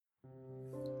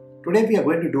Today we are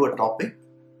going to do a topic.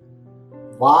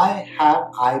 Why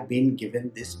have I been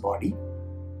given this body?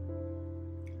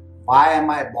 Why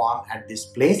am I born at this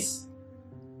place?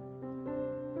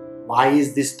 Why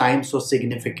is this time so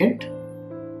significant?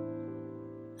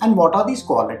 And what are these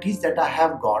qualities that I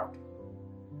have got?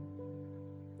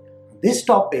 This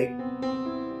topic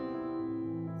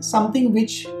is something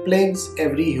which plagues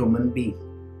every human being.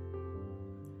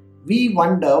 We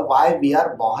wonder why we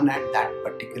are born at that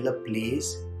particular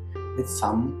place with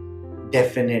some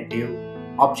definitive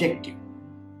objective.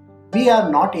 We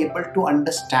are not able to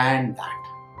understand that.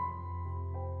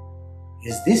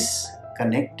 Is this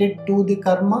connected to the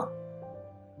karma?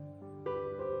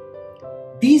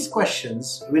 These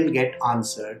questions will get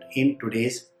answered in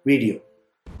today's video.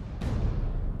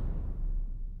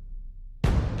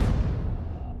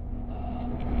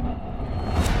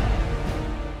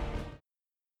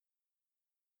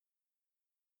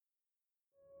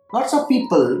 Lots of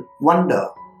people wonder,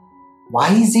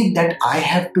 why is it that I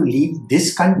have to leave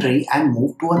this country and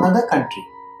move to another country?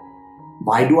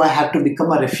 Why do I have to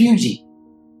become a refugee?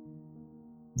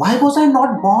 Why was I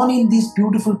not born in this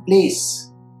beautiful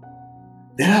place?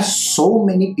 There are so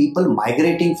many people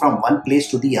migrating from one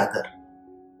place to the other.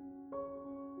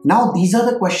 Now these are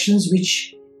the questions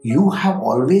which you have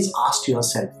always asked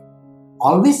yourself,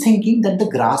 always thinking that the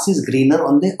grass is greener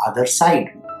on the other side.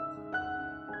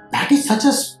 That is such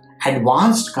an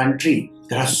advanced country.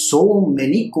 There are so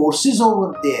many courses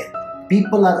over there.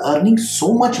 People are earning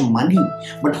so much money.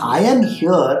 But I am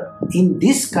here in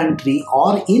this country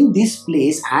or in this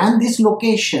place and this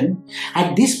location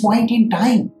at this point in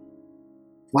time.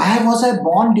 Why was I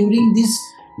born during this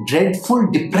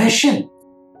dreadful depression?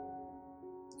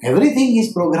 Everything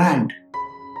is programmed.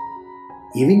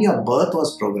 Even your birth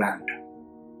was programmed.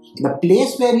 The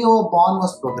place where you were born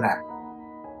was programmed.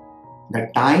 The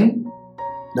time,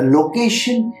 the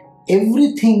location,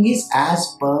 everything is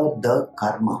as per the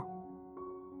karma.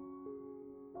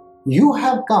 You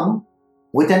have come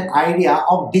with an idea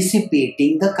of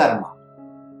dissipating the karma.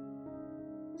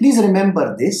 Please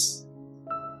remember this.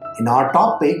 In our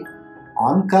topic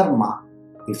on karma,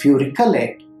 if you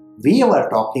recollect, we were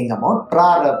talking about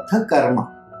prarabdha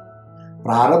karma.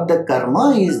 Prarabdha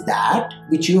karma is that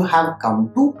which you have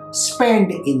come to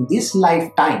spend in this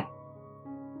lifetime.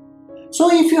 So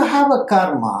if you have a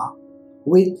karma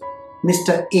with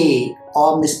Mr. A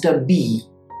or Mr. B,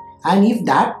 and if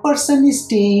that person is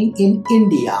staying in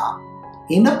India,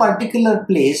 in a particular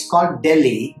place called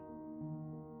Delhi,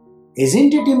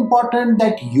 isn't it important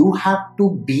that you have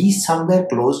to be somewhere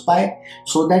close by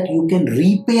so that you can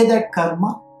repay that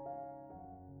karma?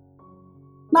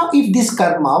 Now, if this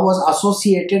karma was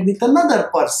associated with another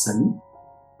person,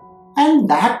 and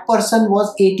that person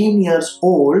was 18 years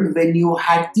old when you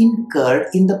had incurred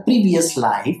in the previous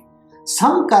life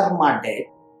some karma debt,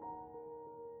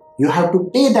 you have to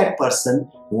pay that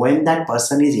person when that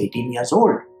person is 18 years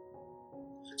old.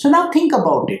 So now think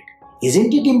about it.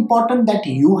 Isn't it important that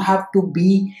you have to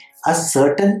be a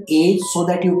certain age so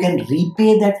that you can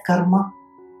repay that karma?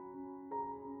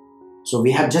 So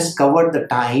we have just covered the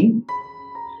time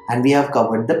and we have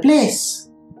covered the place.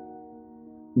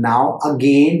 Now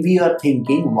again we are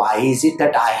thinking, why is it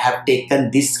that I have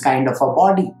taken this kind of a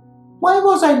body? Why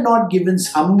was I not given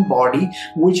some body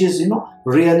which is,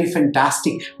 really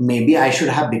fantastic? Maybe I should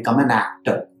have become an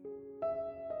actor.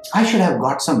 I should have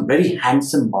got some very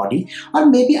handsome body, or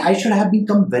maybe I should have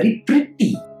become very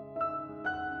pretty.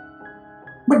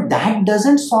 But that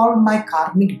doesn't solve my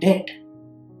karmic debt.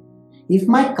 If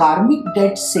my karmic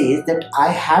debt says that I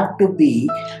have to be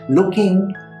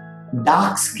looking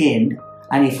dark-skinned,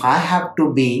 and if I have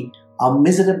to be a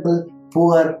miserable,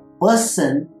 poor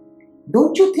person,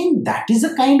 don't you think that is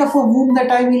the kind of a womb that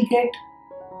I will get?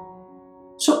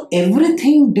 So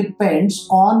everything depends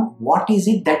on what is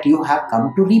it that you have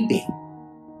come to repay.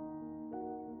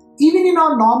 Even in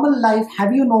our normal life,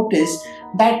 have you noticed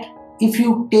that if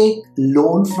you take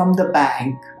loan from the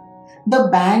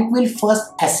bank will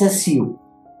first assess you.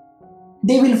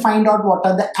 They will find out what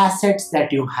are the assets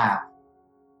that you have.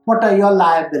 What are your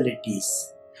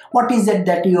liabilities? What is it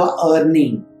that you are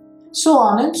earning? So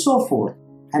on and so forth.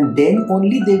 And then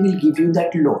only they will give you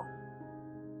that loan.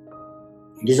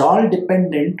 It is all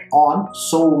dependent on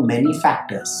so many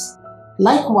factors.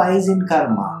 Likewise in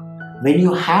karma, when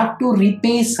you have to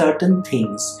repay certain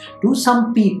things to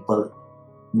some people,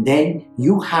 then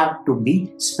you have to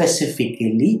be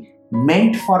specifically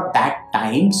meant for that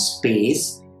time,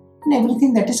 space, and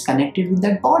everything that is connected with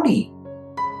that body.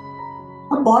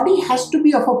 A body has to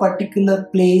be of a particular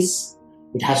place.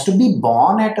 It has to be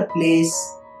born at a place.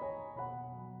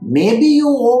 Maybe you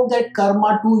owe that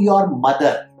karma to your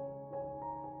mother.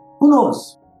 Who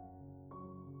knows?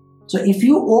 So if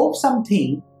you owe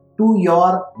something to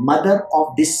your mother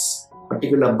of this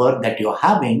particular birth that you're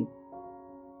having,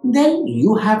 then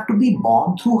you have to be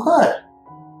born through her.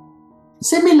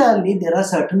 Similarly, there are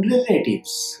certain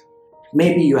relatives.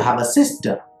 Maybe you have a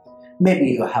sister, maybe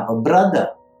you have a brother.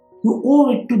 You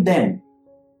owe it to them.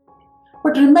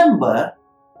 But remember,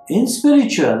 in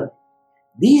spiritual,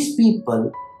 these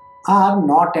people are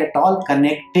not at all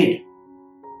connected.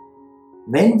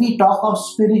 When we talk of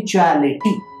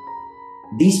spirituality,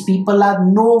 these people are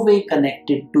no way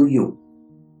connected to you.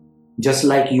 Just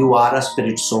like you are a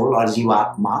spirit soul or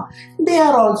Jivatma, they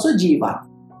are also Jiva.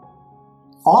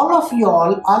 All of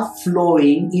y'all are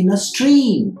flowing in a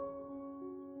stream.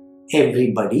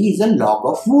 Everybody is a log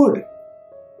of wood.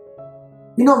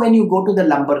 When you go to the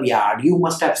lumber yard, you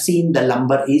must have seen the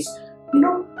lumber is,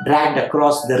 dragged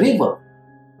across the river.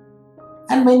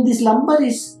 And when this lumber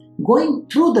is going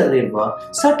through the river,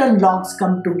 certain logs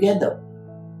come together.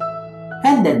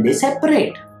 And then they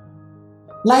separate.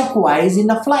 Likewise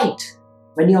in a flight,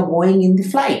 when you are going in the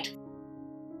flight.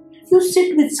 You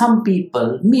sit with some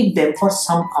people, meet them for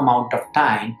some amount of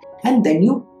time, and then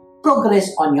you progress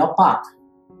on your path.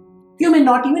 You may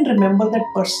not even remember that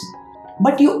person,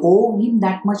 but you owe him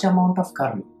that much amount of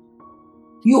karma.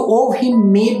 You owe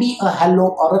him maybe a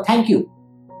hello or a thank you.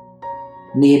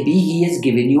 Maybe he has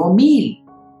given you a meal.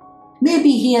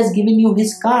 Maybe he has given you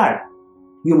his card.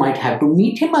 You might have to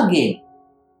meet him again.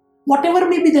 Whatever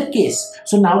may be the case.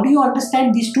 So now do you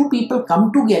understand, these two people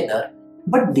come together,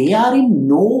 but they are in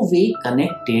no way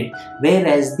connected,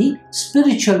 whereas the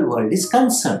spiritual world is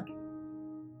concerned.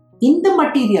 In the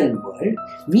material world,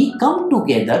 we come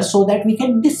together so that we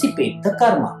can dissipate the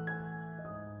karma.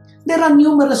 There are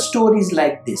numerous stories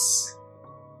like this.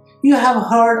 You have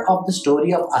heard of the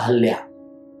story of Ahalya.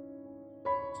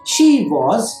 She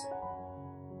was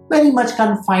very much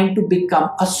confined to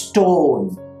become a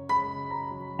stone.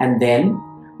 And then,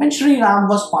 when Sri Ram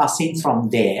was passing from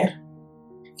there,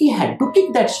 he had to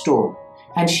kick that stone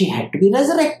and she had to be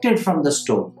resurrected from the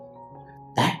stone.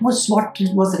 That was what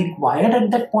was required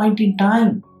at that point in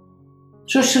time.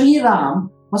 So Sri Ram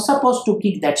was supposed to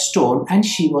kick that stone and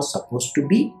she was supposed to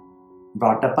be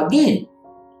brought up again.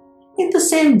 In the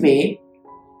same way,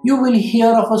 you will hear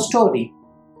of a story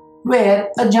where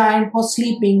a giant was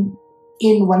sleeping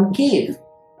in one cave.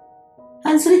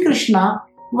 And Sri Krishna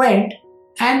went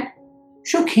and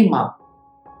shook him up.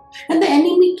 And the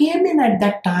enemy came in at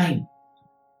that time.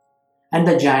 And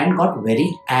the giant got very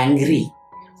angry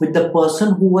with the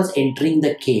person who was entering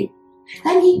the cave.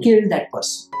 And he killed that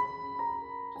person.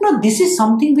 Now this is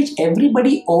something which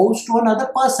everybody owes to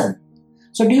another person.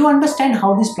 So do you understand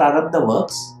how this prarabdha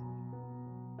works?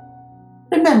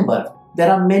 Remember,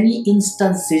 there are many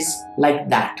instances like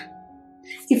that.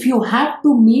 If you have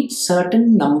to meet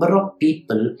certain number of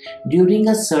people during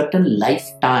a certain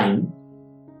lifetime,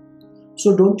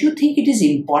 so don't you think it is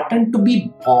important to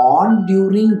be born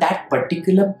during that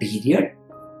particular period?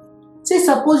 Say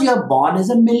suppose you are born as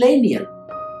a millennial.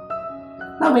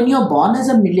 Now when you are born as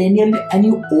a millennial and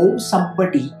you owe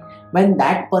somebody when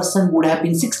that person would have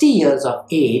been 60 years of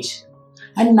age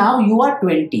and now you are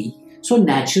 20, so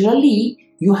naturally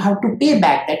you have to pay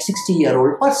back that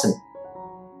 60-year-old person.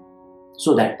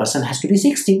 So that person has to be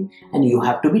 60 and you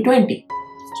have to be 20.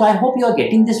 So I hope you are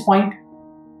getting this point.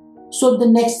 So the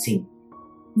next thing,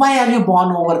 why are you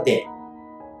born over there?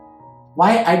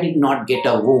 Why I did not get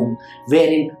a womb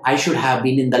wherein I should have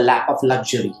been in the lap of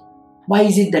luxury? Why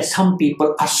is it that some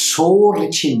people are so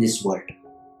rich in this world?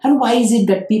 And why is it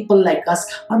that people like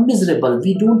us are miserable?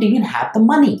 We don't even have the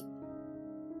money.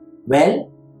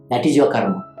 Well, that is your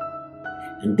karma.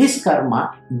 And this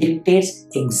karma dictates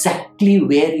exactly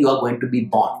where you are going to be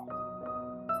born.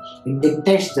 It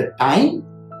dictates the time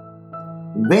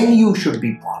when you should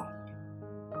be born.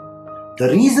 The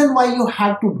reason why you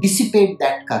have to dissipate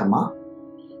that karma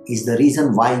is the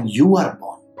reason why you are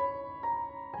born.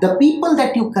 The people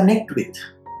that you connect with,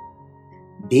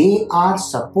 they are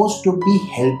supposed to be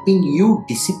helping you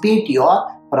dissipate your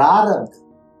prarabdha.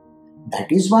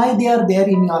 That is why they are there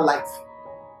in your life.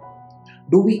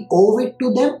 Do we owe it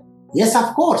to them? Yes,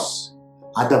 of course.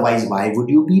 Otherwise, why would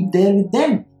you be there with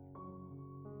them?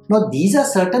 Now, these are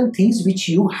certain things which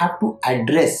you have to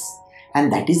address.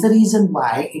 And that is the reason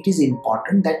why it is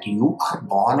important that you are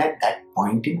born at that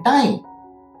point in time.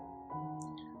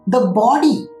 The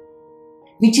body,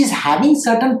 which is having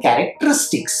certain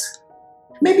characteristics.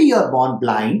 Maybe you are born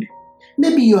blind.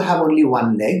 Maybe you have only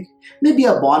one leg. Maybe you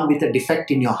are born with a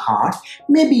defect in your heart.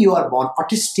 Maybe you are born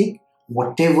autistic.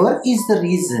 Whatever is the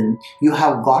reason you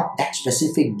have got that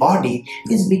specific body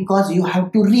is because you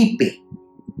have to repay.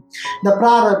 The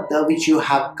prarabdha which you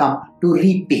have come to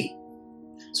repay.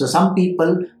 So some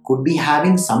people could be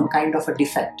having some kind of a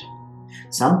defect.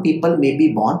 Some people may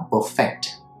be born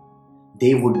perfect.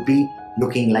 They would be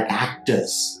looking like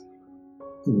actors.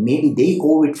 Maybe they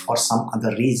owe it for some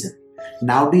other reason.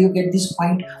 Now do you get this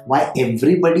point? Why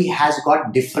everybody has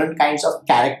got different kinds of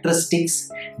characteristics,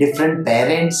 different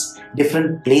parents,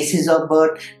 different places of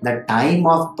birth, the time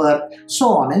of birth, so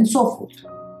on and so forth.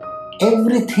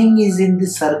 Everything is in the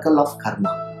circle of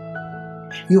karma.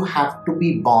 You have to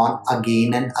be born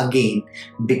again and again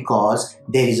because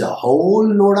there is a whole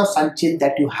load of sanchit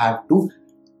that you have to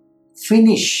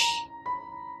finish.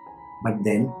 But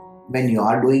then when you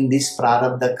are doing this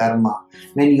prarabdha karma,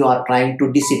 when you are trying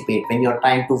to dissipate, when you are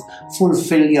trying to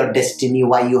fulfill your destiny,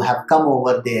 why you have come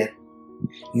over there,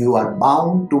 you are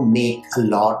bound to make a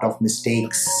lot of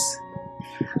mistakes.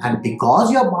 And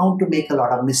because you are bound to make a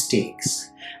lot of mistakes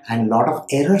and a lot of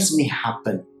errors may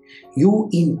happen, you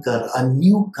incur a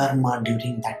new karma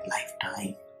during that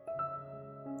lifetime.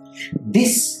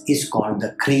 This is called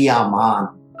the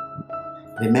kriyaman.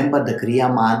 Remember, the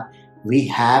kriyaman we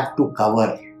have to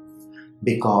cover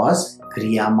because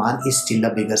kriyaman is still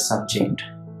a bigger subject.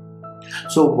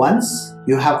 So once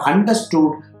you have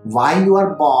understood why you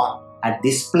are born at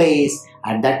this place,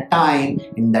 at that time,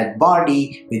 in that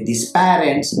body, with these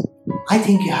parents, I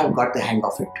think you have got the hang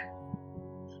of it.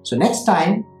 So next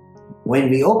time, when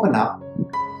we open up,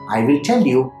 I will tell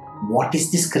you what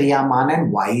is this kriyaman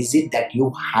and why is it that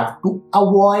you have to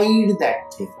avoid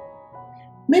that thing.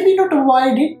 Maybe not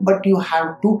avoid it, but you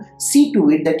have to see to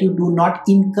it that you do not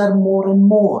incur more and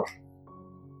more.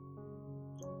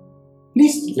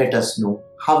 Please let us know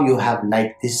how you have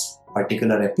liked this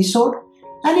particular episode,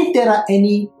 and if there are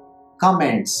any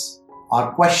comments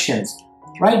or questions,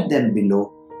 write them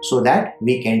below so that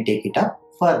we can take it up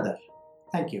further.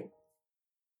 Thank you.